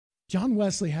John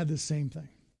Wesley had the same thing.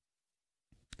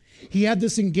 He had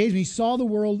this engagement. He saw the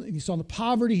world, he saw the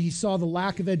poverty, he saw the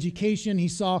lack of education, he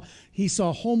saw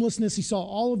homelessness, he saw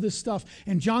all of this stuff.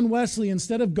 And John Wesley,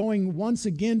 instead of going once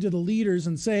again to the leaders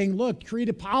and saying, look, create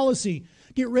a policy,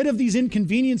 get rid of these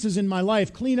inconveniences in my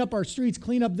life, clean up our streets,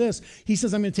 clean up this, he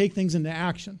says, I'm going to take things into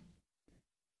action.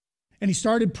 And he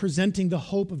started presenting the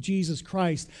hope of Jesus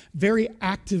Christ very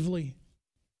actively.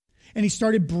 And he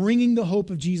started bringing the hope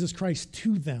of Jesus Christ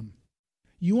to them.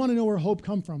 You want to know where hope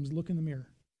comes from? Look in the mirror.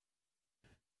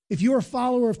 If you're a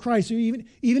follower of Christ, or even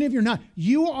if you're not,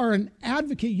 you are an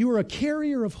advocate. You are a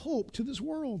carrier of hope to this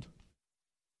world.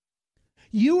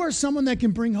 You are someone that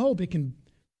can bring hope. It can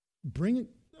bring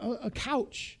a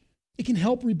couch. It can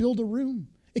help rebuild a room.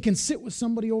 It can sit with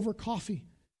somebody over coffee.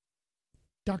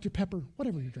 Dr. Pepper,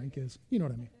 whatever your drink is. You know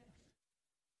what I mean.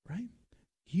 Right?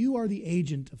 You are the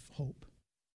agent of hope.